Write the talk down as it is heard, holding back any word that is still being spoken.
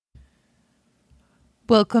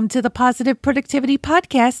Welcome to the Positive Productivity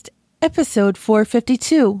Podcast, episode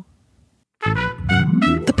 452.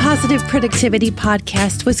 The Positive Productivity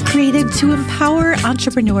Podcast was created to empower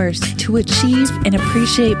entrepreneurs to achieve and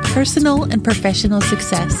appreciate personal and professional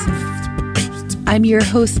success. I'm your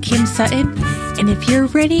host, Kim Sutton, and if you're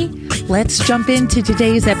ready, let's jump into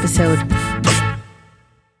today's episode.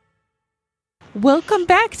 Welcome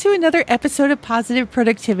back to another episode of Positive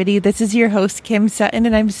Productivity. This is your host, Kim Sutton,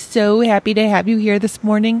 and I'm so happy to have you here this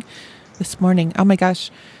morning. Oh my gosh.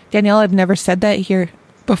 Danielle, I've never said that here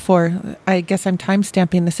before. I guess I'm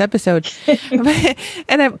time-stamping this episode.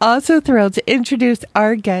 And I'm also thrilled to introduce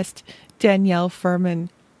our guest, Danielle Furman.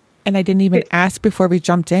 And I didn't even ask before we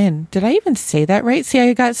jumped in. Did I even say that right? See,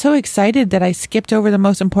 I got so excited that I skipped over the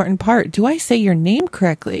most important part. Do I say your name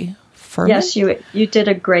correctly? Furman? Yes, you did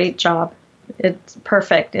a great job. It's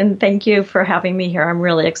perfect. And thank you for having me here. I'm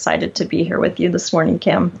really excited to be here with you this morning,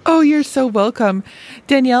 Kim. Oh, you're so welcome.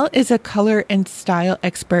 Danielle is a color and style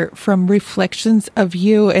expert from Reflections of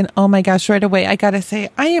You. And oh my gosh, right away, I got to say,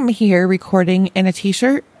 I am here recording in a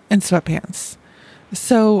t-shirt and sweatpants.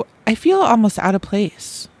 So I feel almost out of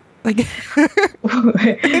place. Like,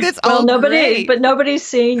 it's all great. But nobody's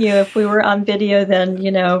seeing you. If we were on video, then,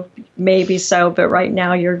 maybe so. But right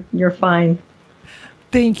now you're fine.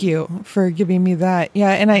 Thank you for giving me that.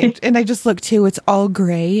 Yeah, and I just look too, it's all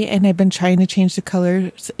gray, and I've been trying to change the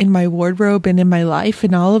colors in my wardrobe and in my life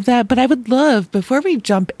and all of that. But I would love, before we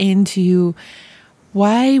jump into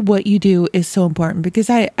why what you do is so important, because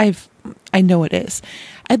I know it is,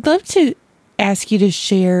 I'd love to ask you to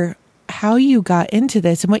share how you got into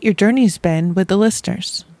this and what your journey's been with the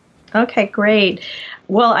listeners. Okay, great.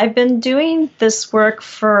 Well, I've been doing this work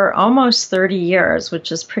for almost 30 years,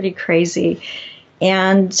 which is pretty crazy.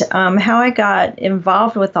 And how I got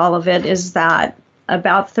involved with all of it is that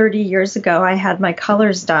about 30 years ago, I had my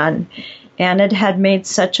colors done, and it had made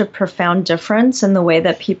such a profound difference in the way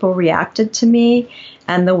that people reacted to me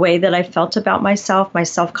and the way that I felt about myself. My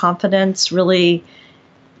self-confidence really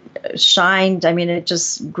shined. I mean, it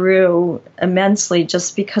just grew immensely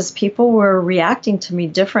just because people were reacting to me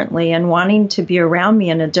differently and wanting to be around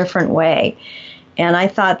me in a different way. And I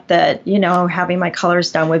thought that, having my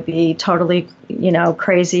colors done would be totally,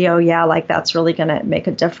 crazy. Oh, yeah, like that's really going to make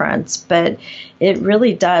a difference. But it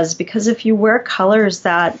really does, because if you wear colors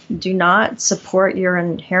that do not support your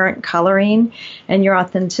inherent coloring and your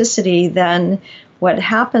authenticity, then what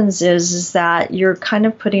happens is that you're kind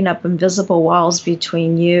of putting up invisible walls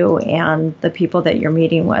between you and the people that you're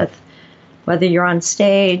meeting with, whether you're on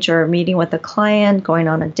stage or meeting with a client, going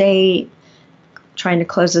on a date, trying to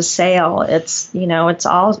close a sale. It's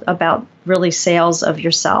all about really sales of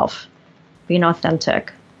yourself, being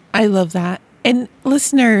authentic. I love that. And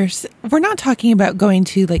listeners, we're not talking about going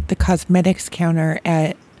to like the cosmetics counter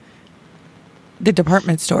at the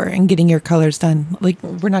department store and getting your colors done. Like,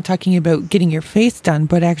 we're not talking about getting your face done,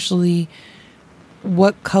 but actually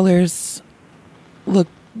what colors look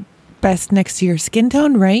best next to your skin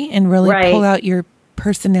tone, right? And really pull out your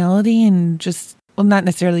personality and just, well, not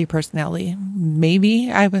necessarily your personality. Maybe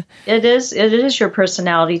It is your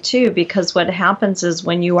personality too, because what happens is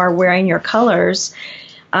when you are wearing your colors,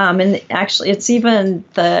 and actually it's even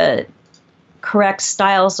the correct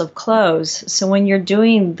styles of clothes. So when you're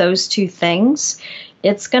doing those two things,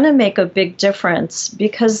 it's going to make a big difference,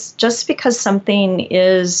 because just because something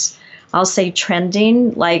is, I'll say,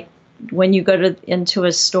 trending, like when you go into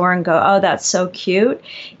a store and go, oh, that's so cute,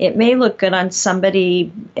 it may look good on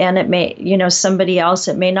somebody, and it may, somebody else,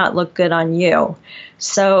 it may not look good on you.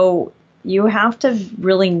 So you have to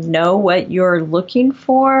really know what you're looking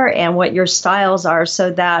for and what your styles are, so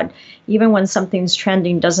that even when something's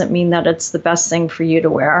trending doesn't mean that it's the best thing for you to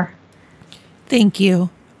wear. Thank you.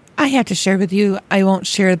 I have to share with you, I won't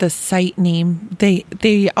share the site name.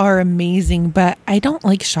 They are amazing, but I don't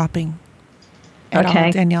like shopping at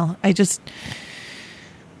all, Danielle. I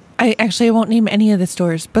won't name any of the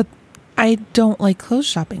stores, but I don't like clothes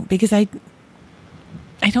shopping because I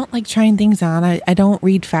don't like trying things on. I don't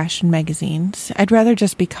read fashion magazines. I'd rather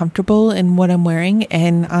just be comfortable in what I'm wearing.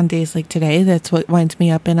 And on days like today, that's what winds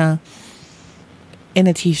me up in a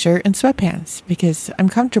t-shirt and sweatpants, because I'm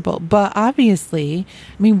comfortable. But obviously,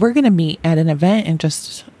 we're going to meet at an event in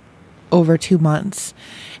just over 2 months.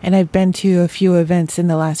 And I've been to a few events in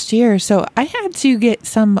the last year. So I had to get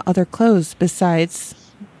some other clothes besides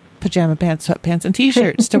pajama pants, sweatpants, and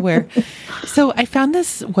t-shirts to wear. So I found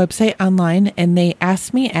this website online, and they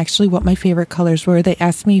asked me actually what my favorite colors were. They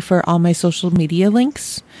asked me for all my social media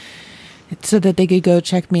links so that they could go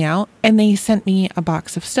check me out. And they sent me a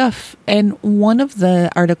box of stuff. And one of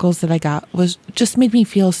the articles that I got was just made me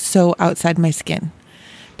feel so outside my skin,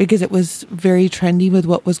 because it was very trendy with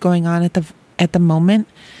what was going on at the moment.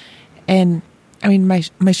 And I mean,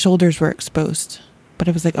 my shoulders were exposed, but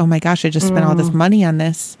I was like, oh my gosh, I just spent all this money on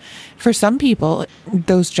this. For some people,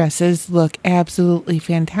 those dresses look absolutely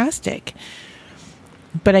fantastic.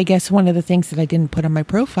 But I guess one of the things that I didn't put on my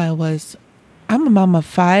profile was, I'm a mom of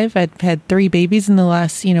 5. I've had 3 babies in the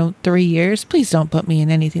last, 3 years. Please don't put me in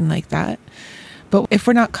anything like that. But if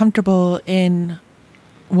we're not comfortable in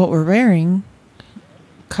what we're wearing,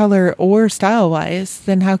 color or style wise,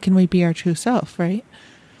 then how can we be our true self, right?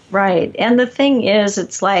 Right. And the thing is,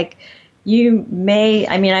 it's like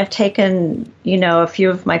I've taken, a few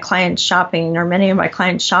of my clients shopping, or many of my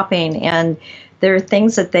clients shopping, and there are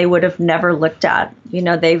things that they would have never looked at.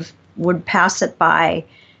 They would pass it by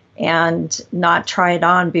and not try it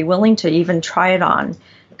on, be willing to even try it on.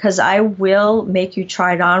 Because I will make you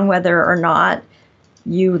try it on whether or not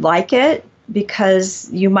you like it,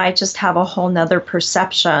 because you might just have a whole nother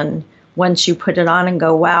perception once you put it on and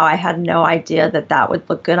go, wow, I had no idea that would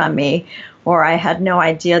look good on me, or I had no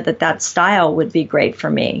idea that style would be great for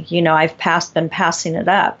me. I've been passing it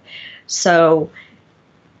up. So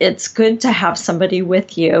it's good to have somebody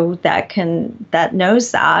with you that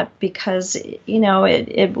knows that, because,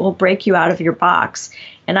 it will break you out of your box.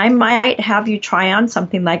 And I might have you try on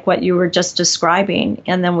something like what you were just describing,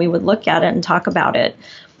 and then we would look at it and talk about it.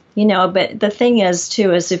 But the thing is,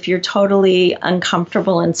 too, is if you're totally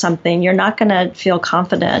uncomfortable in something, you're not going to feel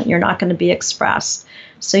confident. You're not going to be expressed.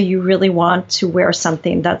 So you really want to wear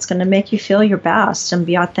something that's going to make you feel your best and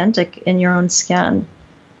be authentic in your own skin.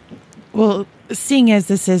 Well, seeing as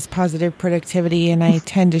this is positive productivity, and I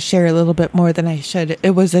tend to share a little bit more than I should,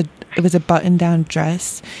 it was a button-down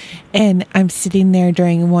dress, and I'm sitting there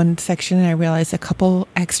during one section, and I realized a couple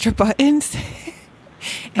extra buttons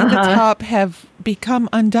and the top have become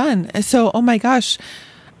undone. So, oh my gosh,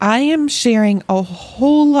 I am sharing a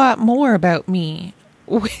whole lot more about me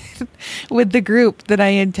with the group that I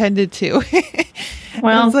intended to.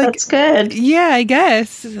 Well, that's good. Yeah, I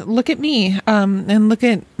guess. Look at me, and look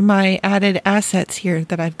at my added assets here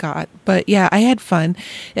that I've got. But yeah, I had fun.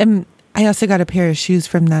 And I also got a pair of shoes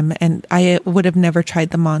from them, and I would have never tried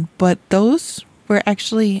them on. But those were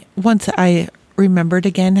actually, once I remembered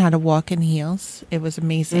again how to walk in heels, it was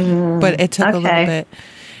amazing. But it took a little bit.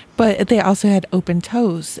 But they also had open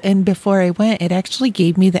toes. And before I went, it actually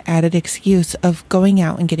gave me the added excuse of going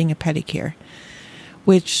out and getting a pedicure.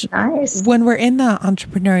 Which, nice. When we're in the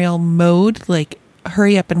entrepreneurial mode, like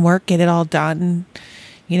hurry up and work, get it all done,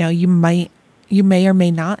 you may or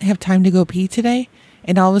may not have time to go pee today.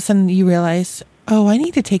 And all of a sudden you realize, oh, I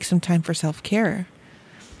need to take some time for self-care.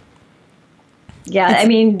 Yeah,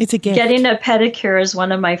 it's a gift. Getting a pedicure is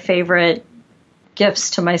one of my favorite gifts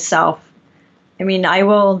to myself.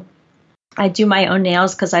 I do my own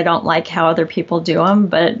nails because I don't like how other people do them,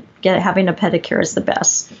 but having a pedicure is the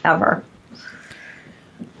best ever.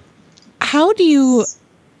 How do you,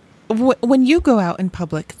 when you go out in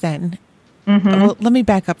public then, well, let me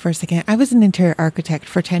back up for a second. I was an interior architect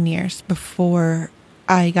for 10 years before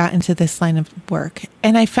I got into this line of work.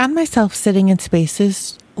 And I found myself sitting in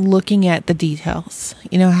spaces looking at the details.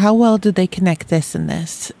 How well did they connect this and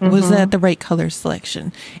this? Was that the right color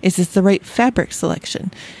selection? Is this the right fabric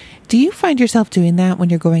selection? Do you find yourself doing that when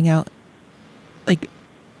you're going out, like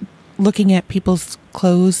looking at people's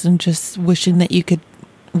clothes and just wishing that you could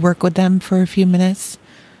work with them for a few minutes?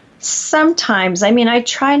 Sometimes. I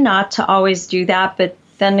try not to always do that, but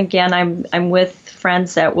then again, I'm with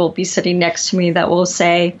friends that will be sitting next to me that will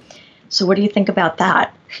say, so what do you think about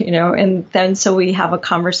that? And then so we have a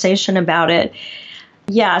conversation about it.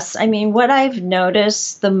 Yes, what I've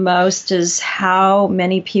noticed the most is how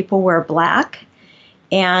many people wear black.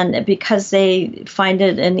 And because they find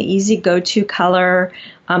it an easy go-to color,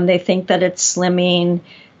 they think that it's slimming.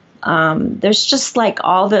 There's just like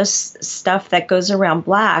all this stuff that goes around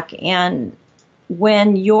black. And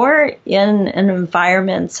when you're in an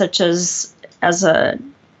environment such as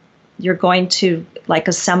you're going to like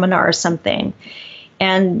a seminar or something,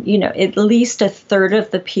 and, at least a third of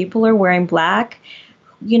the people are wearing black,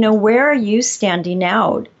 where are you standing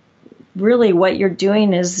out? Really what you're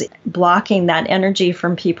doing is blocking that energy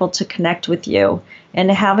from people to connect with you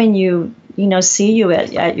and having you, see you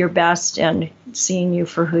at your best and seeing you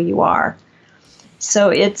for who you are. So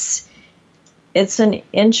it's an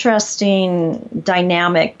interesting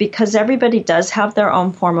dynamic because everybody does have their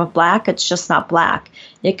own form of black. It's just not black.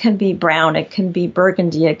 It can be brown. It can be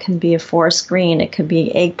burgundy. It can be a forest green. It could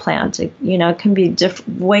be eggplant. It can be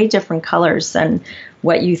way different colors than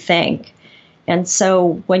what you think. And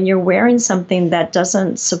so when you're wearing something that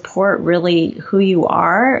doesn't support really who you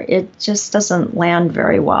are, it just doesn't land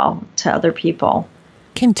very well to other people.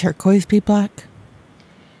 Can turquoise be black?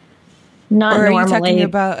 Not or are normally. you talking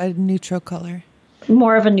about a neutral color?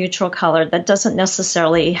 More of a neutral color that doesn't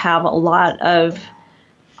necessarily have a lot of,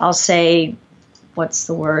 I'll say, what's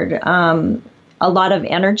the word? A lot of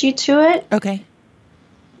energy to it. Okay.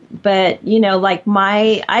 But, like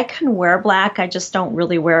I can wear black. I just don't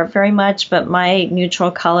really wear it very much. But my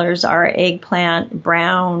neutral colors are eggplant,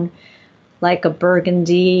 brown, like a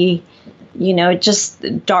burgundy,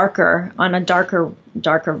 just darker, on a darker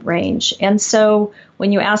range. And so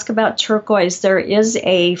when you ask about turquoise, there is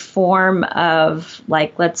a form of,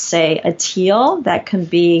 like, let's say a teal that can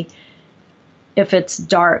be, if it's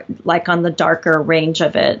dark, like on the darker range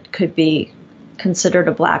of it, could be considered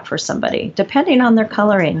a black for somebody, depending on their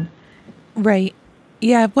coloring. Right.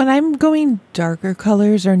 Yeah, when I'm going darker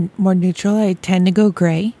colors or more neutral, I tend to go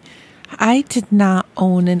gray. I did not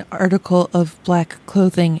own an article of black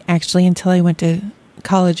clothing actually until I went to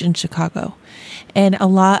college in Chicago. And a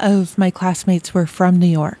lot of my classmates were from New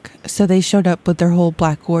York. So they showed up with their whole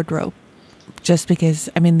black wardrobe just because,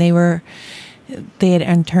 they had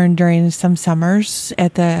interned during some summers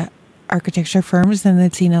at the architecture firms and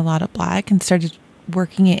they'd seen a lot of black and started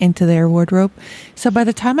working it into their wardrobe. So by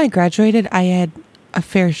the time I graduated, I had a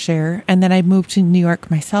fair share. And then I moved to New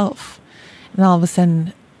York myself. And all of a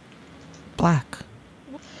sudden, black.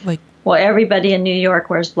 Well, everybody in New York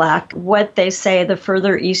wears black. What they say, the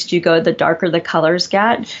further east you go, the darker the colors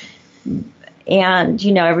get. And,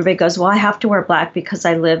 everybody goes, well, I have to wear black because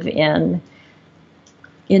I live in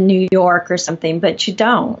New York or something, but you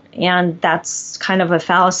don't. And that's kind of a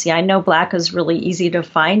fallacy. I know black is really easy to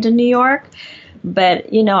find in New York, but,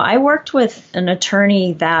 I worked with an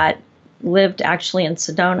attorney that lived actually in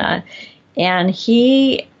Sedona, and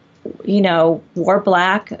he, wore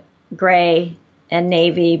black, gray, and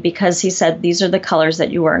navy because he said these are the colors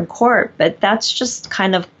that you wear in court. But that's just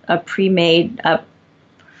kind of a pre-made up,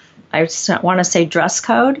 I want to say, dress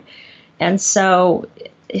code. And so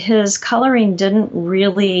his coloring didn't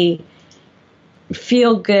really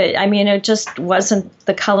feel good. It just wasn't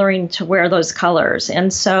the coloring to wear those colors.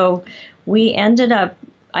 And so we ended up,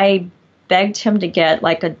 I begged him to get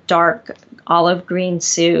like a dark olive green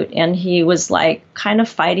suit, and he was like kind of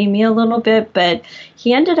fighting me a little bit, but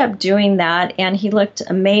he ended up doing that and he looked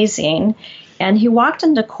amazing. And he walked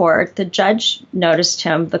into court, the judge noticed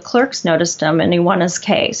him, the clerks noticed him, and he won his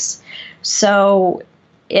case. So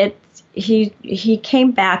he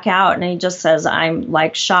came back out and he just says, I'm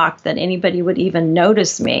like shocked that anybody would even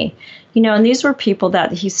notice me. And these were people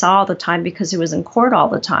that he saw all the time because he was in court all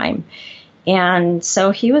the time. And so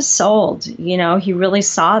he was sold. He really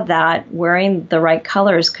saw that wearing the right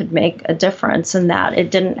colors could make a difference, and that it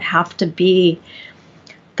didn't have to be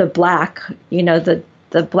the black, the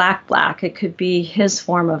black. It could be his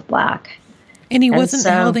form of black. And he wasn't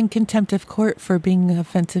held in contempt of court for being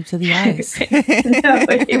offensive to the eyes.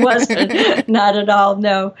 No, he wasn't. Not at all.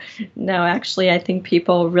 No, actually, I think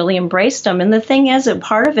people really embraced him. And the thing is,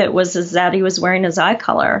 part of it is that he was wearing his eye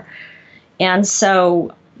color. And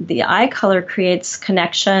so the eye color creates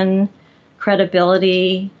connection,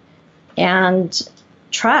 credibility, and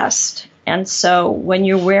trust. And so when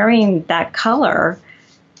you're wearing that color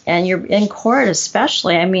and you're in court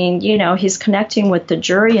especially, he's connecting with the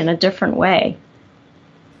jury in a different way.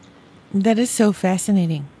 That is so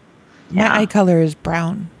fascinating. Yeah. My eye color is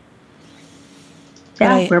brown.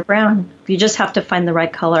 Yeah, we're brown. You just have to find the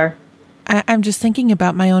right color. I'm just thinking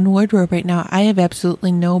about my own wardrobe right now. I have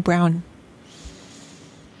absolutely no brown.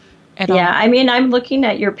 Yeah, I'm looking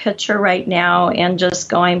at your picture right now and just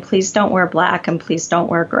going, please don't wear black and please don't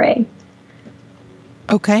wear gray.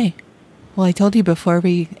 Okay. Well, I told you before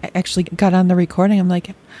we actually got on the recording, I'm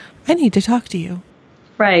like, I need to talk to you.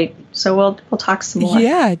 Right. So we'll talk some more.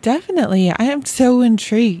 Yeah, definitely. I am so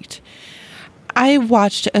intrigued. I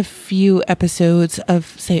watched a few episodes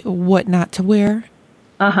of, say, What Not to Wear.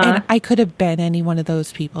 Uh-huh. And I could have been any one of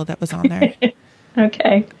those people that was on there.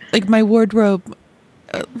 Okay. Like my wardrobe...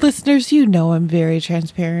 listeners, I'm very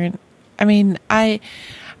transparent. I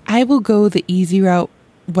will go the easy route,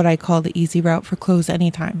 what I call the easy route for clothes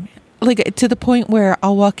anytime. Like to the point where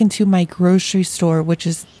I'll walk into my grocery store, which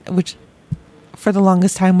for the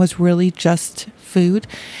longest time was really just food.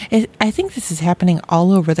 I think this is happening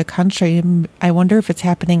all over the country, and I wonder if it's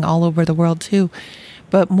happening all over the world too.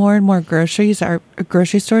 But more and more grocery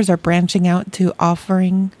stores are branching out to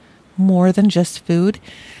offering more than just food.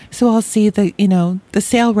 So I'll see the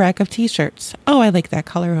sale rack of t-shirts. Oh, I like that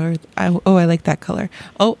color. Or I like that color.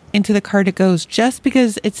 Oh, into the cart it goes just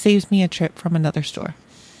because it saves me a trip from another store.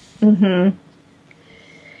 Mm-hmm.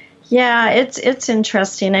 Yeah, it's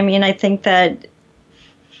interesting. I think that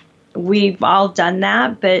we've all done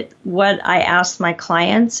that. But what I ask my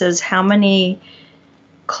clients is, how many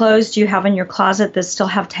clothes do you have in your closet that still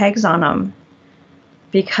have tags on them?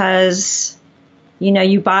 Because,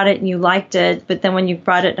 you bought it and you liked it, but then when you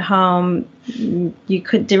brought it home, you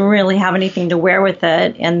didn't really have anything to wear with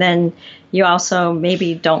it. And then you also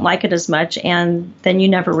maybe don't like it as much, and then you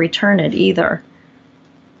never return it either.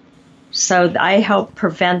 So I help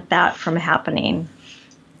prevent that from happening.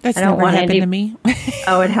 That's never happened to me.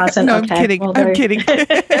 Oh, it hasn't? No, okay. I'm kidding. Well, I'm kidding.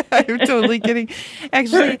 I'm totally kidding.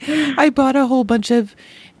 Actually, I bought a whole bunch of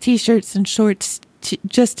T-shirts and shorts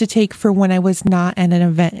just to take for when I was not at an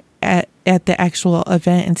event, at the actual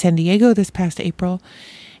event in San Diego this past April.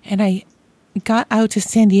 And I got out to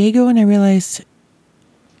San Diego and I realized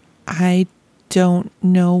I don't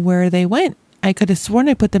know where they went. I could have sworn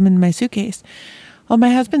I put them in my suitcase. Well,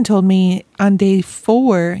 my husband told me on day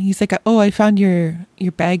 4, he's like, "Oh, I found your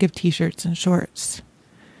bag of T-shirts and shorts."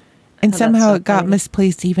 And somehow it got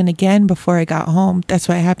misplaced even again before I got home. That's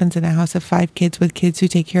what happens in a house of 5 kids with kids who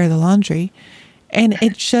take care of the laundry. And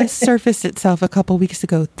it just surfaced itself a couple weeks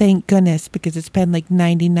ago. Thank goodness, because it's been like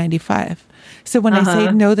 95. So when I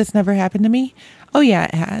say, no, that's never happened to me. Oh, yeah,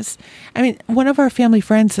 it has. I mean, one of our family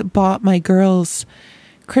friends bought my girls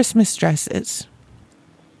Christmas dresses.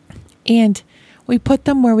 And we put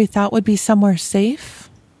them where we thought would be somewhere safe.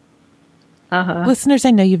 Listeners,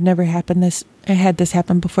 I know you've never had this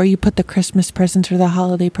happen before. You put the Christmas presents or the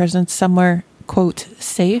holiday presents somewhere, quote,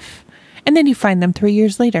 safe, and then you find them 3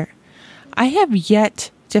 years later. I have yet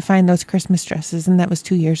to find those Christmas dresses, and that was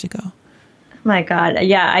 2 years ago. My God.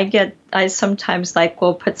 Yeah, I sometimes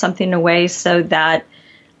will put something away so that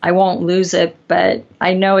I won't lose it, but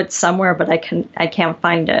I know it's somewhere, but I can't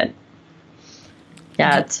find it.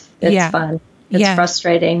 Yeah, it's fun. It's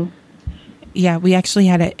frustrating. Yeah, we actually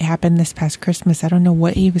had it happen this past Christmas. I don't know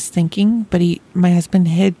what he was thinking, but my husband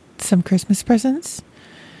hid some Christmas presents.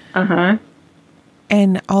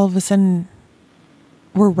 And all of a sudden,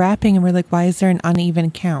 we're wrapping and we're like, why is there an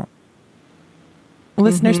uneven count?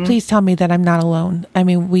 Listeners, please tell me that I'm not alone. I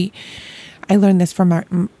mean, I learned this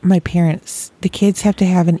from my parents. The kids have to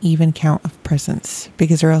have an even count of presents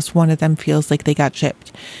because or else one of them feels like they got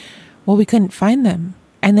gypped. Well, we couldn't find them.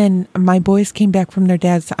 And then my boys came back from their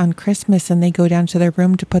dad's on Christmas and they go down to their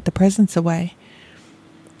room to put the presents away.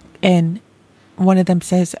 And one of them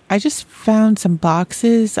says, I just found some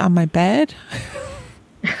boxes on my bed.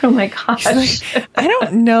 Oh my gosh. Like, I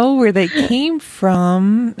don't know where they came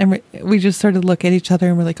from. And we just sort of look at each other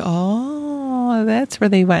and we're like, oh, that's where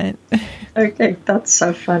they went. Okay, that's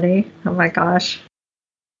so funny. Oh my gosh.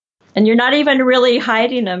 And you're not even really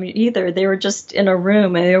hiding them either. They were just in a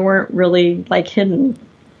room and they weren't really hidden.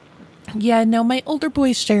 Yeah, no, my older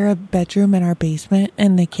boys share a bedroom in our basement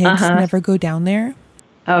and the kids never go down there.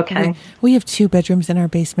 Okay. We have 2 bedrooms in our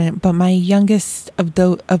basement, but my youngest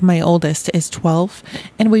of my oldest is 12,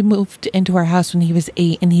 and we moved into our house when he was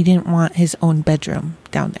 8, and he didn't want his own bedroom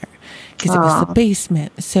down there because it was the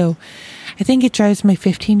basement. So I think it drives my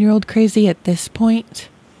 15-year-old crazy at this point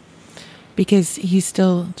because he's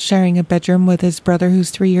still sharing a bedroom with his brother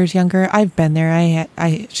who's 3 years younger. I've been there.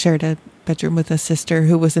 I shared a bedroom with a sister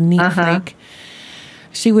who was a neat freak.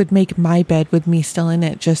 She would make my bed with me still in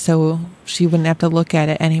it just so she wouldn't have to look at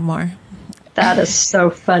it anymore. That is so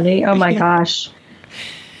funny. Oh my gosh.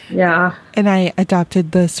 Yeah. And I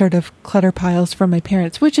adopted the sort of clutter piles from my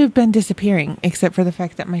parents, which have been disappearing, except for the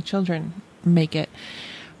fact that my children make it.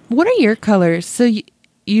 What are your colors? So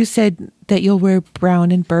you said that you'll wear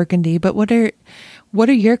brown and burgundy, but what are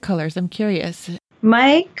your colors? I'm curious.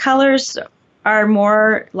 My colors are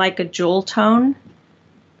more like a jewel tone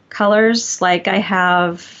colors. Like I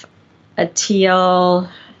have a teal,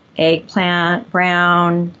 eggplant,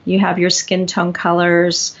 brown. You have your skin tone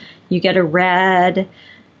colors. You get a red.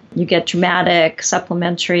 You get dramatic,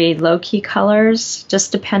 supplementary, low-key colors,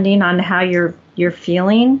 just depending on how you're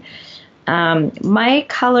feeling. My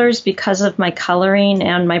colors, because of my coloring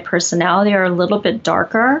and my personality, are a little bit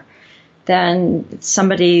darker than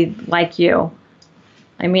somebody like you.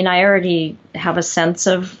 I mean, I already have a sense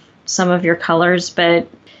of some of your colors,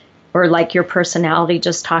 or like your personality,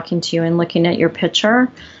 just talking to you and looking at your picture.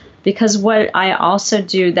 Because what I also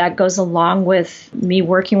do that goes along with me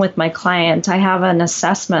working with my client, I have an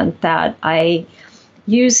assessment that I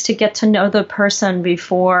use to get to know the person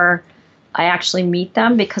before I actually meet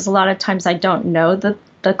them, because a lot of times I don't know the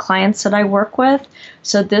clients that I work with.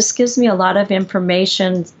 So this gives me a lot of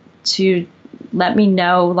information to let me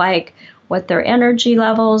know what their energy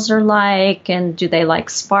levels are like, and do they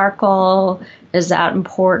like sparkle? Is that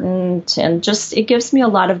important? And just, it gives me a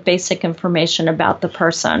lot of basic information about the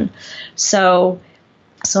person. So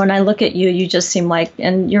So when I look at you, you just seem like,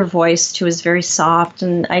 and your voice too is very soft.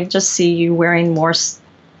 And I just see you wearing more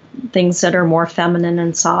things that are more feminine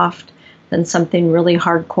and soft than something really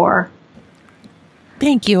hardcore.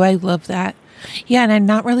 Thank you. I love that. Yeah, and I'm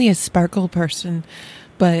not really a sparkle person,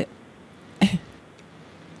 but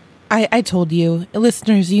I told you,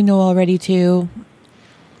 listeners, you know already too.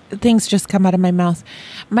 Things just come out of my mouth.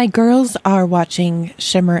 My girls are watching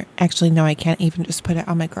Shimmer. Actually, no, I can't even just put it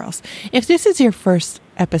on my girls. If this is your first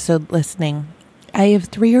episode listening, I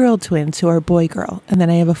have 3-year-old twins who are boy girl, and then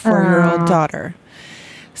I have a 4-year-old daughter.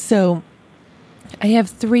 So I have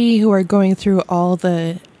 3 who are going through all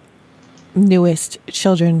the newest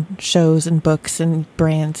children shows and books and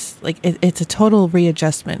brands. Like it's a total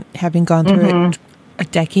readjustment, having gone through it a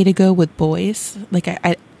decade ago with boys. Like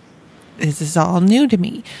I this is all new to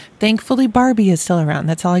me. Thankfully, Barbie is still around.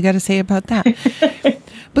 That's all I got to say about that.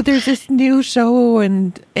 But there's this new show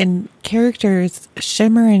and characters,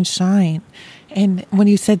 Shimmer and Shine. And when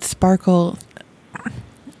you said sparkle,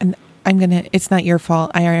 and it's not your fault.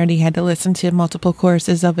 I already had to listen to multiple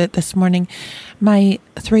choruses of it this morning. My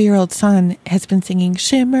 3-year-old son has been singing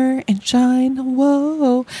Shimmer and Shine.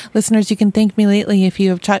 Whoa. Listeners, you can thank me lately if you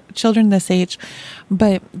have children this age,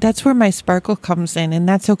 but that's where my sparkle comes in, and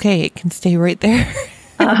that's okay. It can stay right there.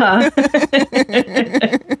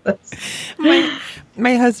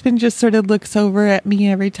 My husband just sort of looks over at me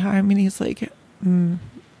every time, and he's like,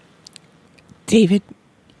 David,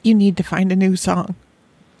 you need to find a new song.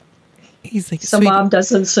 He's like, so Mom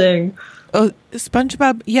doesn't sing. Oh,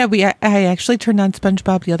 SpongeBob. Yeah, I actually turned on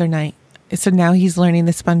SpongeBob the other night. So now he's learning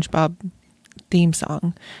the SpongeBob theme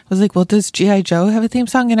song. I was like, well, does G.I. Joe have a theme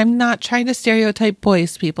song? And I'm not trying to stereotype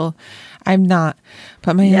boys, people. I'm not.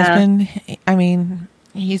 But my husband, I mean,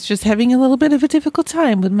 he's just having a little bit of a difficult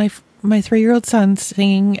time with my 3-year-old son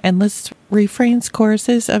singing endless refrains,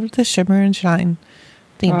 choruses of the Shimmer and Shine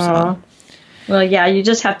theme song. Well, yeah, you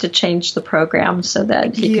just have to change the program so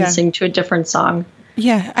that he can sing to a different song.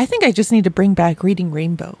 Yeah, I think I just need to bring back Reading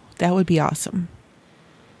Rainbow. That would be awesome.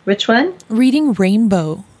 Which one? Reading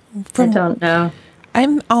Rainbow. I don't know.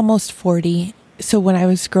 I'm almost 40. So when I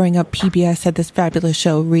was growing up, PBS had this fabulous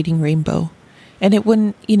show, Reading Rainbow. And it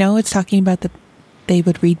wouldn't, it's talking about they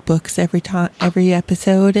would read books every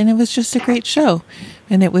episode. And it was just a great show.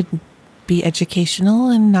 And it would be educational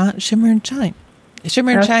and not Shimmer and Shine.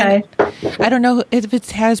 Shimmer and Shine. I don't know if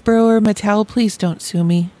it's Hasbro or Mattel. Please don't sue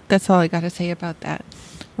me. That's all I got to say about that.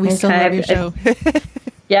 We still love your show.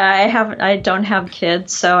 I don't have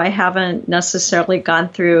kids, so I haven't necessarily gone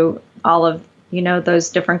through all of,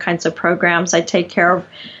 those different kinds of programs. I take care of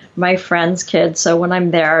my friends' kids, so when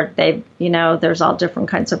I'm there, there's all different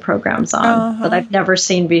kinds of programs on that I've never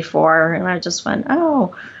seen before, and I just went,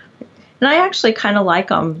 oh. And I actually kind of like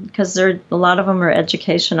them because a lot of them are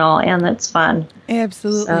educational and it's fun.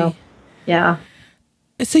 Absolutely. So, yeah.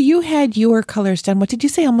 So you had your colors done, what did you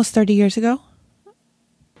say, almost 30 years ago?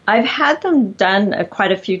 I've had them done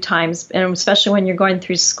quite a few times, and especially when you're going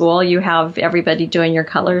through school, you have everybody doing your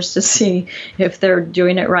colors to see if they're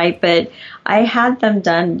doing it right. But I had them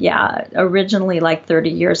done, originally like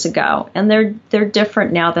 30 years ago, and they're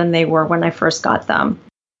different now than they were when I first got them.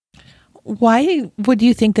 Why would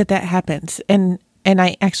you think that happens? And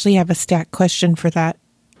I actually have a stat question for that.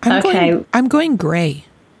 I'm going gray.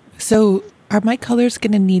 So are my colors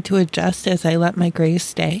going to need to adjust as I let my grays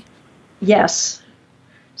stay? Yes.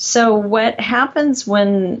 So what happens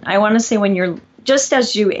when you're, just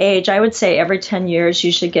as you age, I would say every 10 years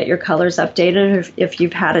you should get your colors updated if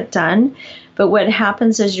you've had it done. But what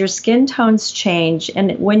happens is your skin tones change.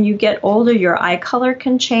 And when you get older, your eye color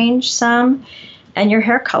can change some. And your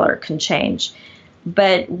hair color can change.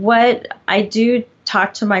 But what I do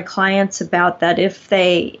talk to my clients about, that if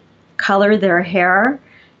they color their hair,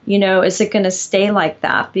 is it going to stay like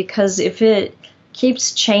that? Because if it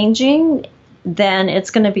keeps changing, then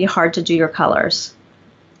it's going to be hard to do your colors.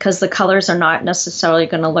 Because the colors are not necessarily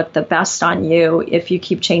going to look the best on you if you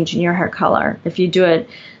keep changing your hair color. If you do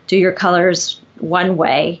your colors one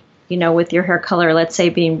way, with your hair color, let's say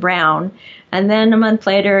being brown, and then a month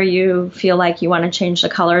later you feel like you want to change the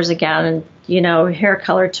colors again and, hair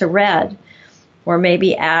color to red, or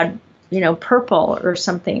maybe add, purple or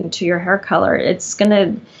something to your hair color. It is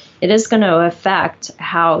going to affect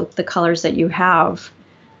how the colors that you have,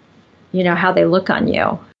 how they look on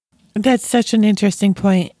you. That's such an interesting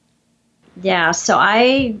point. Yeah. So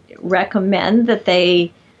I recommend that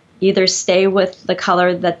they either stay with the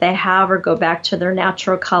color that they have or go back to their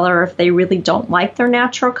natural color. If they really don't like their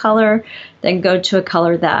natural color, then go to a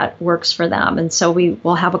color that works for them. And so we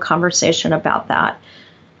will have a conversation about that.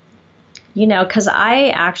 Because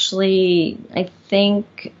I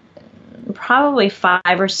think probably 5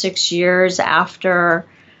 or 6 years after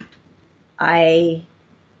I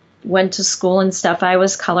went to school and stuff, I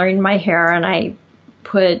was coloring my hair, and I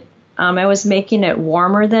was making it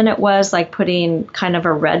warmer than it was, like putting kind of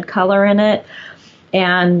a red color in it.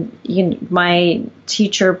 And my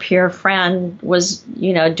teacher, peer friend, was,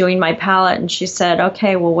 doing my palette, and she said,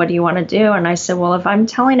 okay, well, what do you want to do? And I said, well, if I'm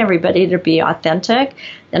telling everybody to be authentic,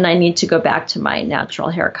 then I need to go back to my natural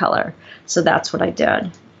hair color. So that's what I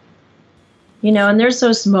did. And there's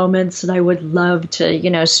those moments that I would love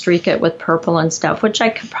to, streak it with purple and stuff, which I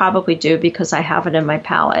could probably do because I have it in my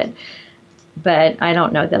palette. But I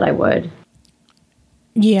don't know that I would.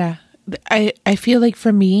 Yeah. I feel like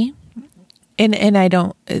for me, and I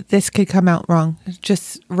don't, this could come out wrong.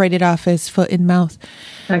 Just write it off as foot in mouth.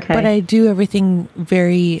 Okay. But I do everything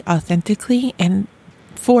very authentically and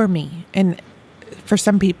for me. And for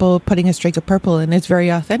some people, putting a streak of purple in is very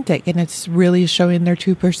authentic and it's really showing their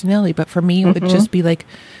true personality. But for me, it would just be like,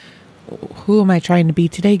 who am I trying to be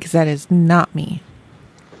today? Because that is not me.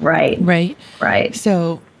 Right. Right. Right.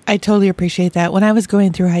 So I totally appreciate that. When I was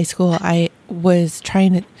going through high school, I was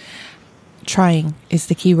trying is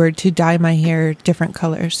the key word, to dye my hair different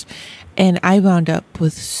colors. And I wound up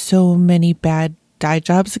with so many bad dye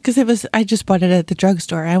jobs because I just bought it at the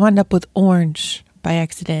drugstore. I wound up with orange by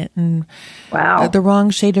accident and wow, the wrong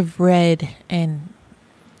shade of red and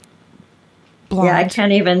blonde. Yeah, I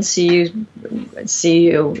can't even see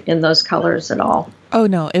you in those colors at all. Oh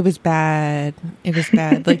no, it was bad. It was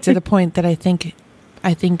bad. Like to the point that I think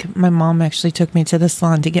my mom actually took me to the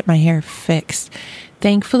salon to get my hair fixed.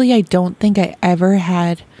 Thankfully, I don't think I ever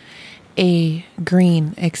had a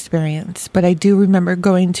green experience, but I do remember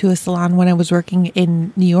going to a salon when I was working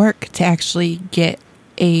in New York to actually get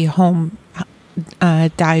a home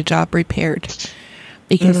dye job repaired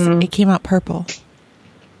because it came out purple.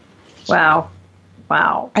 Wow.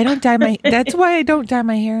 That's why I don't dye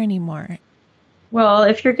my hair anymore. Well,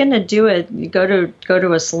 if you're going to do it, you go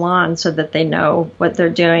to a salon so that they know what they're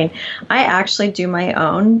doing. I actually do my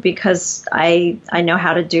own because I know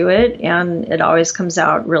how to do it, and it always comes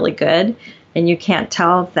out really good. And you can't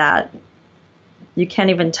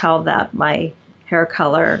even tell that my hair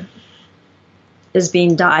color is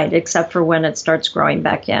being dyed, except for when it starts growing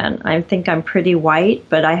back in. I think I'm pretty white,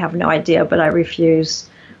 but I have no idea. But I refuse.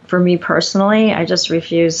 For me personally, I just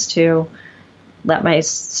refuse to let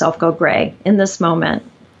myself go gray in this moment.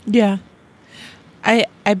 Yeah.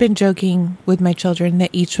 I've been joking with my children that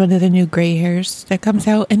each one of the new gray hairs that comes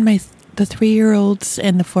out, and the 3-year-olds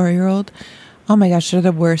and the 4-year-old, oh my gosh, they're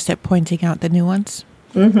the worst at pointing out the new ones.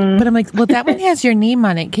 Mm-hmm. But I'm like, well, that one has your name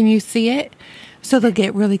on it. Can you see it? So they'll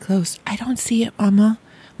get really close. I don't see it, Mama.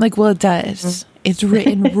 I'm like, well, it does. It's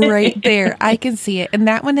written right there. I can see it. And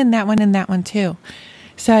that one and that one and that one too.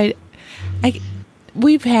 So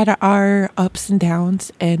we've had our ups and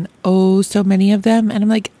downs and so many of them. And I'm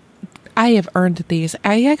like, I have earned these.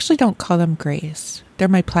 I actually don't call them grays. They're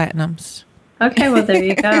my platinums. Okay, well, there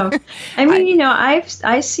you go. I mean,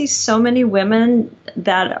 I see so many women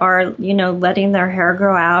that are, letting their hair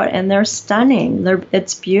grow out, and they're stunning.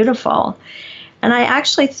 It's beautiful. And I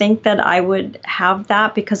actually think that I would have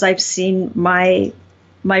that because I've seen my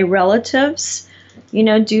relatives,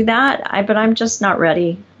 do that. But I'm just not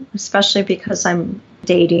ready, especially because I'm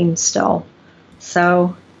dating still.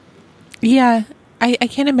 So. Yeah, I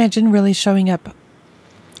can't imagine really showing up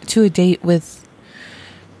to a date with,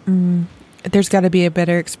 there's got to be a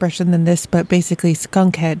better expression than this, but basically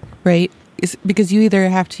skunk head, right? Because you either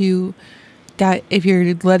have to dye, if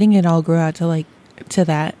you're letting it all grow out to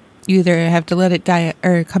that, you either have to let it die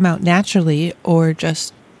or come out naturally, or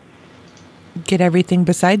just get everything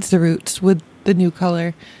besides the roots with the new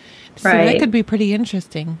color. So right. That could be pretty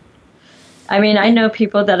interesting. I mean, I know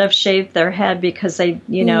people that have shaved their head because they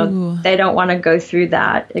don't want to go through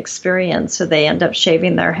that experience. So they end up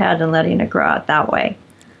shaving their head and letting it grow out that way.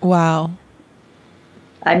 Wow.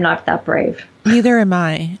 I'm not that brave. Neither am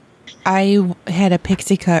I. I had a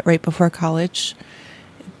pixie cut right before college.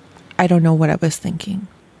 I don't know what I was thinking.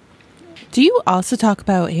 Do you also talk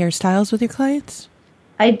about hairstyles with your clients?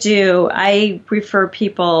 I do. I refer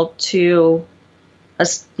people to a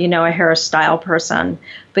hairstyle person.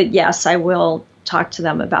 But yes, I will talk to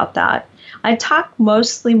them about that. I talk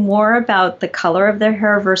mostly more about the color of their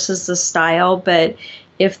hair versus the style. But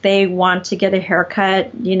if they want to get a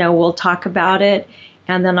haircut, we'll talk about it.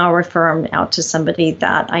 And then I'll refer them out to somebody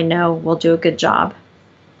that I know will do a good job.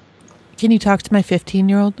 Can you talk to my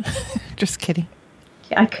 15-year-old? Just kidding.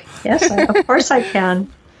 Yes, of course I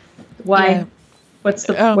can. Why? Yeah. What's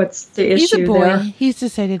the issue? He's a boy. There? He's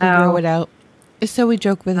decided to grow it out. So we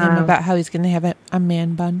joke with him about how he's going to have a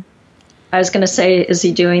man bun. I was going to say, is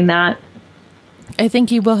he doing that? I think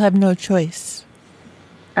he will have no choice.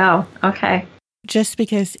 Oh, okay. Just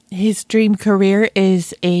because his dream career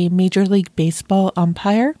is a Major League Baseball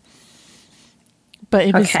umpire. But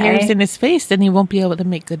if his hair's in his face, then he won't be able to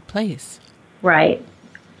make good plays. Right.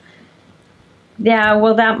 Yeah,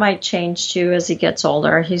 well, that might change too as he gets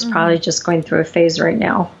older. He's probably just going through a phase right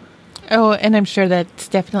now. Oh, and I'm sure that's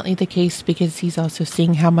definitely the case because he's also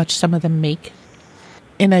seeing how much some of them make.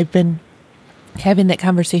 And I've been having that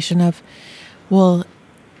conversation of, well,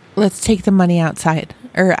 let's take the money outside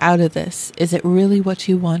or out of this. Is it really what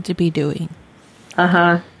you want to be doing?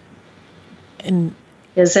 Uh-huh. And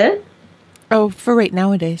is it? Oh, for right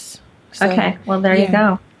nowadays. So, okay. Well, there you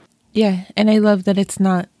go. Yeah. And I love that it's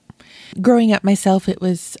not growing up myself.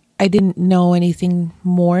 I didn't know anything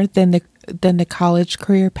more than the college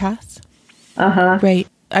career path. Uh-huh. Right.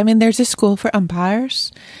 I mean, there's a school for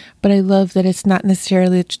umpires, but I love that it's not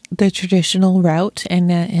necessarily the traditional route and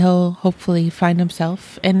that he'll hopefully find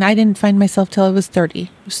himself. And I didn't find myself till I was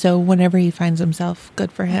 30. So whenever he finds himself,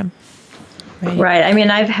 good for him. Right. I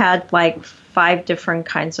mean, I've had like 5 different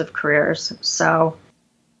kinds of careers. So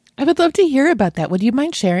I would love to hear about that. Would you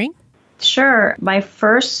mind sharing? Sure. My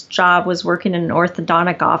first job was working in an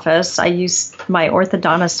orthodontic office. My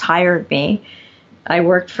orthodontist hired me. I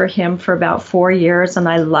worked for him for about 4 years and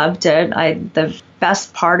I loved it. The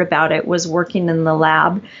best part about it was working in the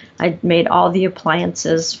lab. I made all the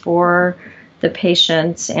appliances for the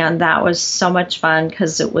patients and that was so much fun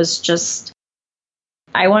because it was just,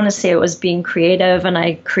 I want to say it was being creative and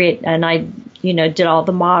I did all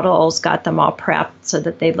the models, got them all prepped so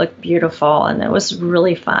that they looked beautiful and it was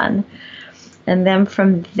really fun. And then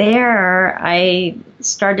from there, I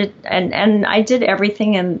started, and I did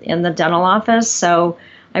everything in the dental office. So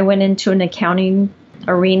I went into an accounting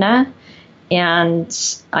arena, and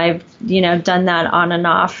I've, done that on and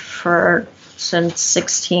off since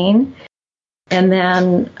 16. And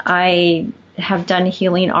then I have done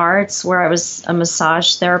healing arts, where I was a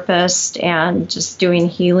massage therapist and just doing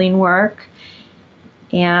healing work.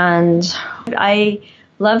 And I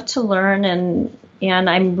love to learn and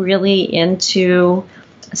I'm really into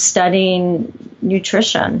studying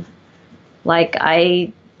nutrition. Like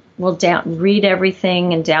I will read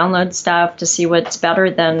everything and download stuff to see what's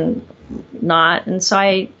better than not. And so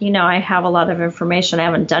I have a lot of information. I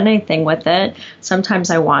haven't done anything with it.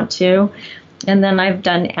 Sometimes I want to. And then I've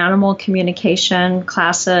done animal communication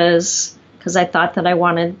classes because I thought that I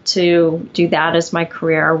wanted to do that as my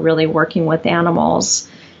career, really working with animals.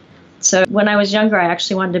 So when I was younger, I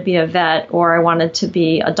actually wanted to be a vet or I wanted to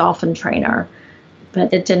be a dolphin trainer,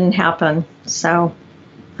 but it didn't happen. So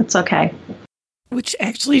that's okay. Which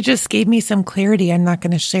actually just gave me some clarity. I'm not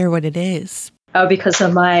going to share what it is. Oh, because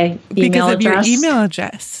of my email address? Because of your email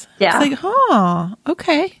address. Yeah. It's like,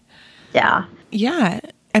 okay. Yeah. Yeah.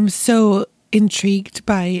 I'm so intrigued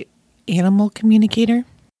by animal communicator.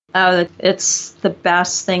 Oh, it's the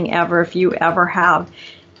best thing ever. If you ever have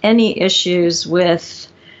any issues with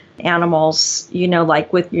animals,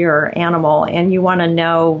 like with your animal, and you want to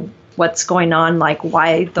know what's going on, like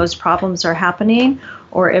why those problems are happening,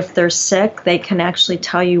 or if they're sick, they can actually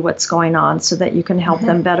tell you what's going on so that you can help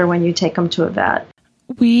them better when you take them to a vet.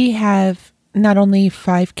 We have not only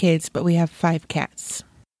 5 kids, but we have 5 cats.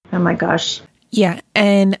 Oh my gosh. Yeah.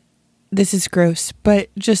 And this is gross, but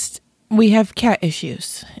we have cat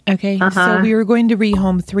issues. Okay. So we were going to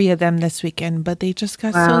rehome 3 of them this weekend, but they just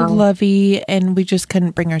got so lovey and we just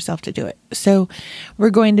couldn't bring ourselves to do it. So we're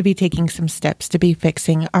going to be taking some steps to be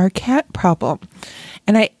fixing our cat problem.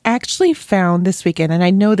 And I actually found this weekend, and I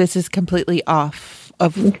know this is completely off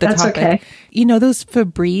of the That's topic. Okay. Those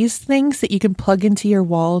Febreze things that you can plug into your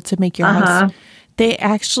wall to make your house. They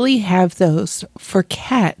actually have those for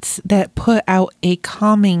cats that put out a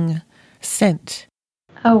calming scent.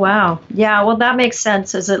 Oh, wow. Yeah, well, that makes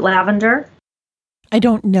sense. Is it lavender? I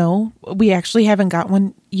don't know. We actually haven't got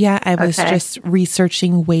one yet. I was just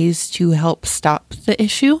researching ways to help stop the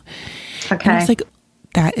issue. Okay. And I was like,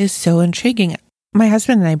 that is so intriguing. My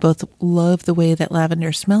husband and I both love the way that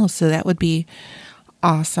lavender smells, so that would be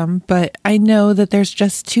awesome. But I know that there's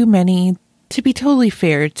just too many to be totally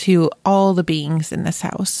fair to all the beings in this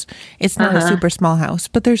house. It's not a super small house,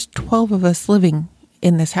 but there's 12 of us living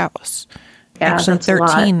in this house. Yeah, actually that's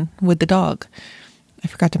 13 with the dog. I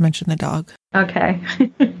forgot to mention the dog. Okay.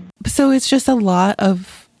 So it's just a lot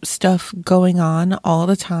of stuff going on all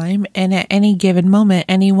the time. And at any given moment,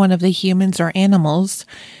 any one of the humans or animals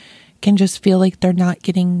can just feel like they're not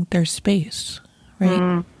getting their space.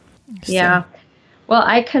 Right? Yeah. Well,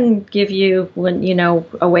 I can give you,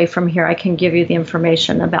 away from here, I can give you the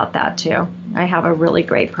information about that too. I have a really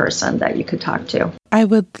great person that you could talk to. I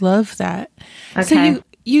would love that. Okay. So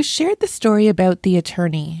you shared the story about the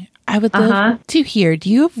attorney. I would love to hear. Do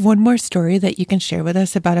you have one more story that you can share with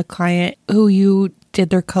us about a client who you did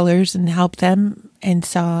their colors and helped them and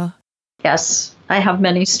saw? Yes, I have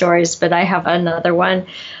many stories, but I have another one.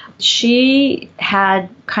 She had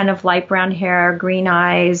kind of light brown hair, green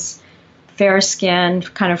eyes, fair skin,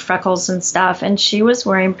 kind of freckles and stuff, and she was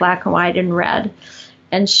wearing black and white and red.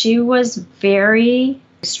 And she was very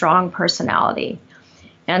strong personality.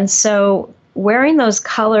 And so wearing those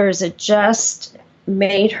colors, it just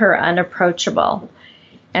made her unapproachable.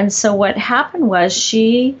 And so what happened was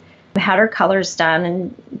she had her colors done,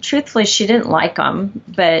 and truthfully, she didn't like them,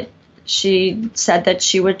 but she said that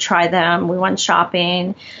she would try them. We went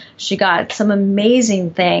shopping. She got some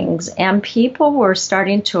amazing things, and people were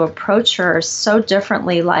starting to approach her so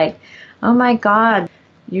differently, like, oh my God,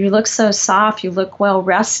 you look so soft, you look well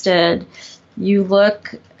rested, you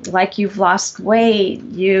look like you've lost weight,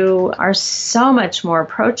 you are so much more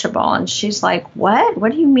approachable. And she's like, what?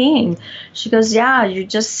 What do you mean? She goes, yeah, you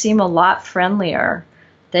just seem a lot friendlier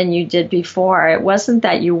than you did before. It wasn't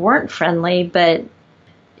that you weren't friendly, but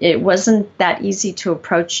it wasn't that easy to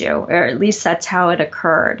approach you, or at least that's how it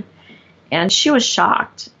occurred. And she was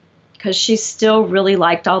shocked because she still really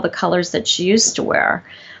liked all the colors that she used to wear.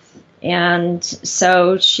 And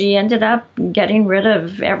so she ended up getting rid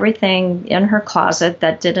of everything in her closet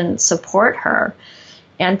that didn't support her.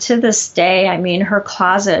 And to this day, I mean, her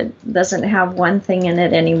closet doesn't have one thing in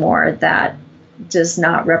it anymore that does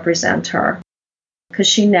not represent her, because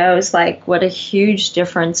she knows like what a huge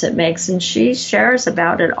difference it makes. And she shares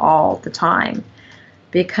about it all the time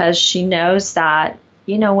because she knows that,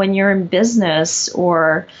 you know, when you're in business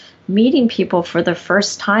or meeting people for the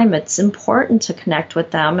first time, it's important to connect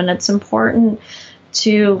with them, and it's important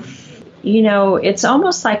to, you know, it's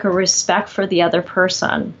almost like a respect for the other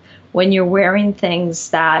person when you're wearing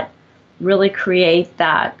things that really create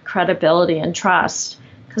that credibility and trust.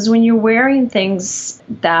 Because when you're wearing things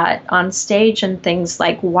that on stage and things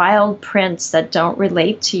like wild prints that don't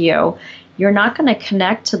relate to you, you're not going to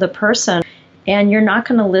connect to the person. And you're not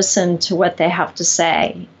going to listen to what they have to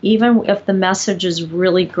say, even if the message is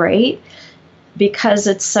really great, because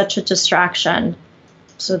it's such a distraction.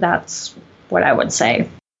 So that's what I would say.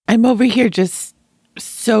 I'm over here just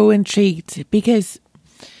so intrigued because,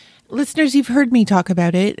 listeners, you've heard me talk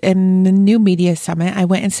about it in the New Media Summit. I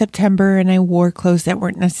went in September and I wore clothes that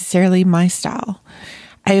weren't necessarily my style.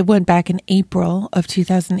 I went back in April of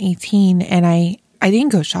 2018 and I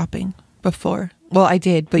didn't go shopping before. Well, I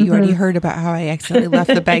did, but you already heard about how I accidentally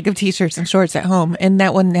left the bag of t-shirts and shorts at home, and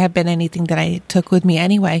that wouldn't have been anything that I took with me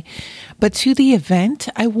anyway. But to the event,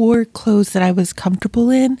 I wore clothes that I was comfortable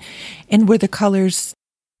in and were the colors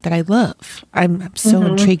that I love. I'm so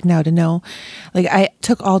intrigued now to know. Like, I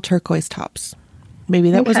took all turquoise tops.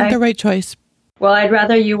 Maybe that wasn't the right choice. Well, I'd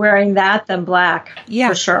rather you wearing that than black,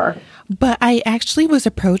 for sure. But I actually was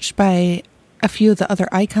approached by a few of the other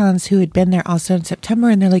icons who had been there also in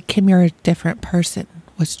September, and they're like, Kim, you're a different person.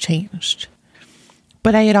 What's changed?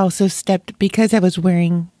 But I had also stepped, because I was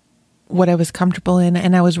wearing what I was comfortable in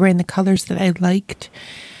and I was wearing the colors that I liked.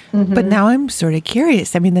 But now I'm sort of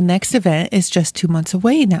curious. I mean, the next event is just 2 months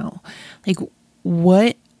away now. Like,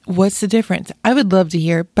 what's the difference? I would love to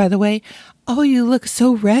hear, by the way. Oh, you look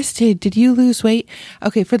so rested. Did you lose weight?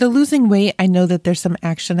 Okay, for the losing weight, I know that there's some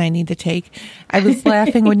action I need to take. I was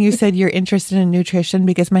laughing when you said you're interested in nutrition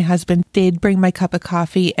because my husband did bring my cup of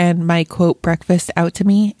coffee and my, quote, breakfast out to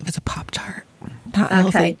me. It was a Pop-Tart. Not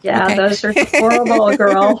healthy. Yeah, okay. Those are horrible,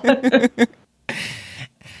 girl.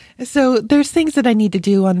 So there's things that I need to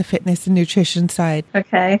do on the fitness and nutrition side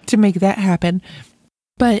to make that happen.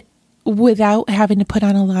 But without having to put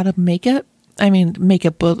on a lot of makeup, I mean,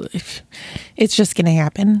 makeup, it's just going to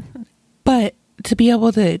happen. But to be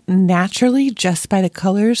able to naturally, just by the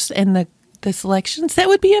colors and the selections, that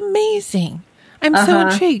would be amazing. I'm so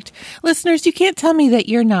intrigued. Listeners, you can't tell me that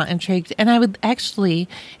you're not intrigued. And I would actually,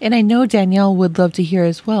 and I know Danielle would love to hear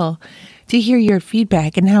as well, to hear your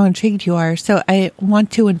feedback and how intrigued you are. So I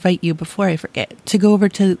want to invite you, before I forget, to go over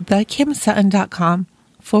to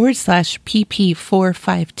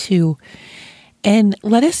thekimsutton.com/PP452 and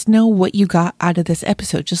let us know what you got out of this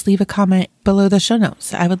episode. Just leave a comment below the show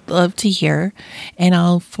notes. I would love to hear, and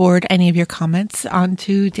I'll forward any of your comments on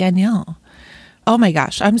to Danielle. Oh my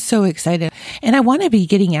gosh, I'm so excited. And I want to be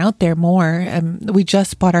getting out there more. We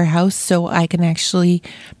just bought our house, so I can actually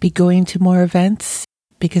be going to more events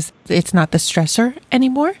because it's not the stressor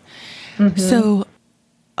anymore. So,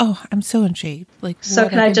 I'm so intrigued. So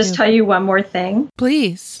can I just tell you one more thing?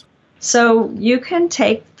 Please. So you can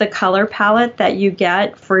take the color palette that you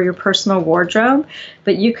get for your personal wardrobe,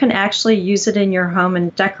 but you can actually use it in your home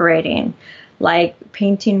and decorating. like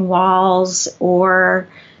painting walls or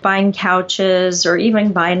buying couches or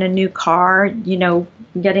even buying a new car,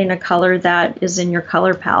 getting a color that is in your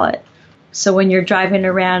color palette. So when you're driving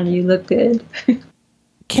around, you look good.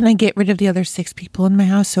 Can I get rid of the other 6 people in my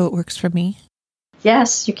house so it works for me?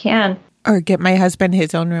 Yes, you can. Or get my husband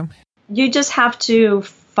his own room? You just have to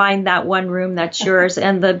find that one room that's yours,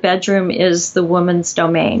 and the bedroom is the woman's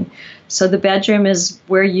domain. So the bedroom is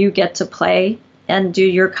where you get to play and do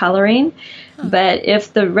your coloring. But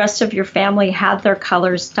if the rest of your family had their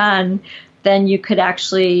colors done, then you could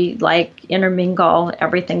actually intermingle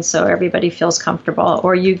everything so everybody feels comfortable,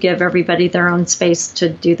 or you give everybody their own space to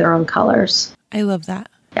do their own colors. I love that.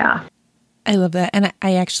 Yeah. I love that. And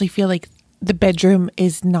I actually feel like the bedroom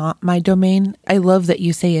is not my domain. I love that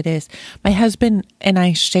you say it is. My husband and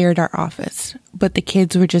I shared our office, but the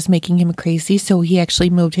kids were just making him crazy. So he actually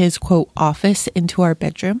moved his, quote, office into our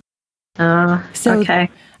bedroom. Okay.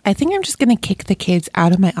 I think I'm just going to kick the kids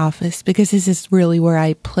out of my office because this is really where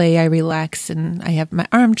I play, I relax, and I have my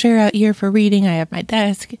armchair out here for reading. I have my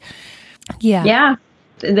desk. Yeah. Yeah.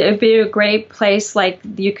 It'd be a great place.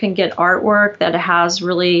 You can get artwork that has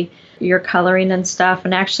really your coloring and stuff.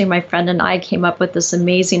 And actually, my friend and I came up with this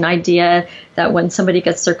amazing idea that when somebody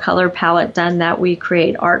gets their color palette done, that we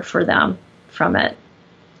create art for them from it,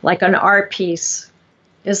 like an art piece.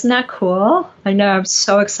 Isn't that cool? I know. I'm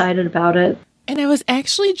so excited about it. And I was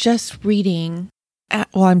actually just reading,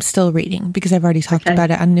 I'm still reading because I've already talked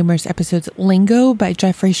about it on numerous episodes, Lingo by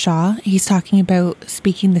Jeffrey Shaw. He's talking about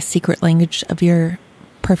speaking the secret language of your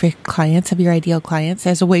perfect clients, of your ideal clients,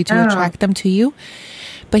 as a way to attract them to you.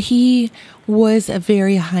 But he was a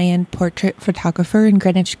very high-end portrait photographer in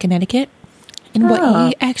Greenwich, Connecticut. And what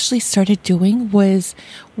he actually started doing was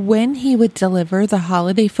when he would deliver the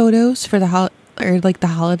holiday photos for the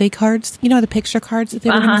holiday cards, the picture cards that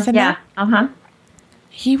they were going to send out.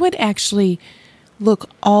 He would actually look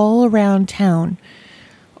all around town,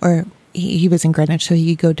 or he was in Greenwich, so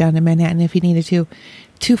he could go down to Manhattan if he needed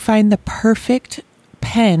to find the perfect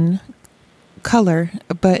pen color,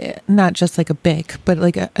 but not just like a Bic, but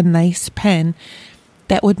like a nice pen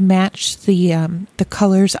that would match the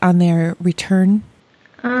colors on their return.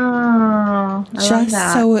 I love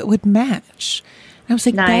that. So it would match. I was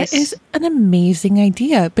like, nice. That is an amazing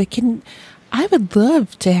idea, but I would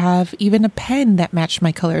love to have even a pen that matched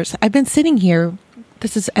my colors. I've been sitting here.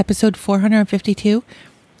 This is episode 452.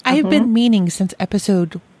 I've been meaning since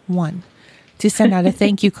episode 1 to send out a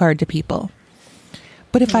thank you card to people.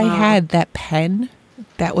 But if I had that pen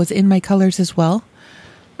that was in my colors as well,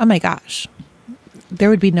 oh my gosh, there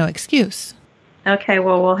would be no excuse. Okay,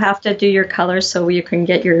 well, we'll have to do your colors so you can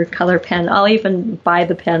get your color pen. I'll even buy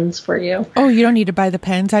the pens for you. Oh, you don't need to buy the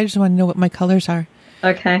pens. I just want to know what my colors are.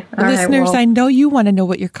 Okay. Listeners, I know you want to know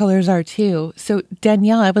what your colors are too. So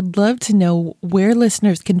Danielle, I would love to know where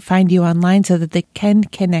listeners can find you online so that they can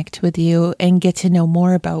connect with you and get to know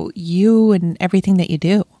more about you and everything that you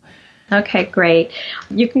do. Okay, great.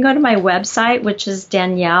 You can go to my website, which is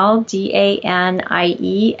Danielle, DANIELLE,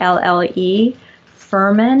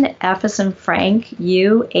 Fuhrman, F as in Frank,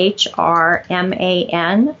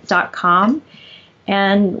 UHRMAN.com.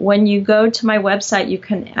 And when you go to my website, you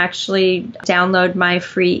can actually download my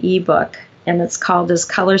free ebook, and it's called Is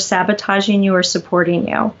Color Sabotaging You or Supporting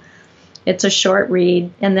You? It's a short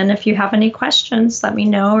read. And then if you have any questions, let me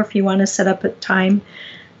know, or if you want to set up a time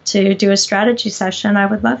to do a strategy session, I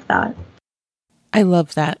would love that. I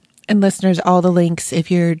love that. And listeners, all the links, if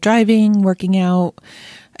you're driving, working out,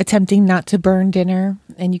 attempting not to burn dinner,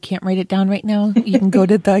 and you can't write it down right now, you can go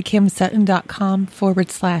to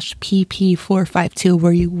thekimsutton.com/PP452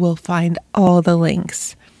 where you will find all the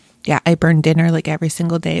links. Yeah, I burn dinner like every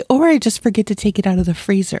single day, or I just forget to take it out of the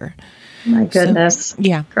freezer. My goodness. So,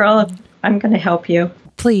 yeah. Girl, I'm going to help you.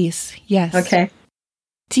 Please. Yes. Okay.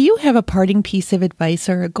 Do you have a parting piece of advice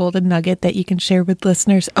or a golden nugget that you can share with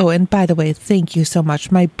listeners? Oh, and by the way, thank you so much.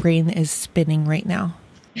 My brain is spinning right now.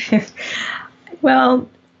 Well,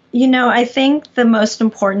 I think the most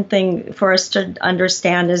important thing for us to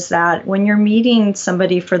understand is that when you're meeting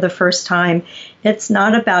somebody for the first time, it's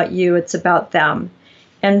not about you, it's about them.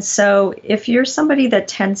 And so if you're somebody that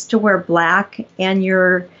tends to wear black and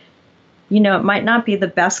it might not be the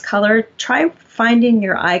best color, try finding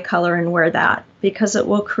your eye color and wear that, because it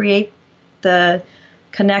will create the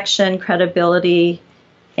connection, credibility,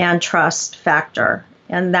 and trust factor.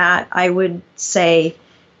 And that, I would say,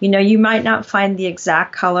 you might not find the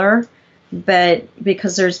exact color, but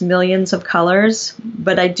because there's millions of colors,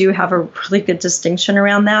 but I do have a really good distinction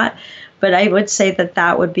around that. But I would say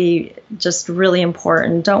that would be just really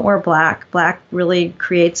important. Don't wear black. Black really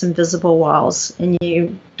creates invisible walls, and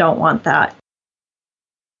you don't want that.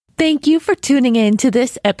 Thank you for tuning in to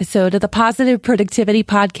this episode of the Positive Productivity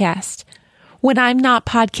Podcast. When I'm not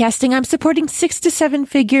podcasting, I'm supporting 6 to 7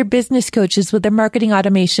 figure business coaches with their marketing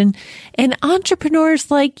automation and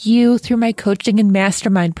entrepreneurs like you through my coaching and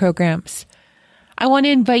mastermind programs. I want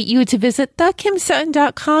to invite you to visit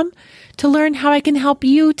thekimsutton.com to learn how I can help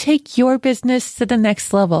you take your business to the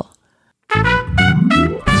next level.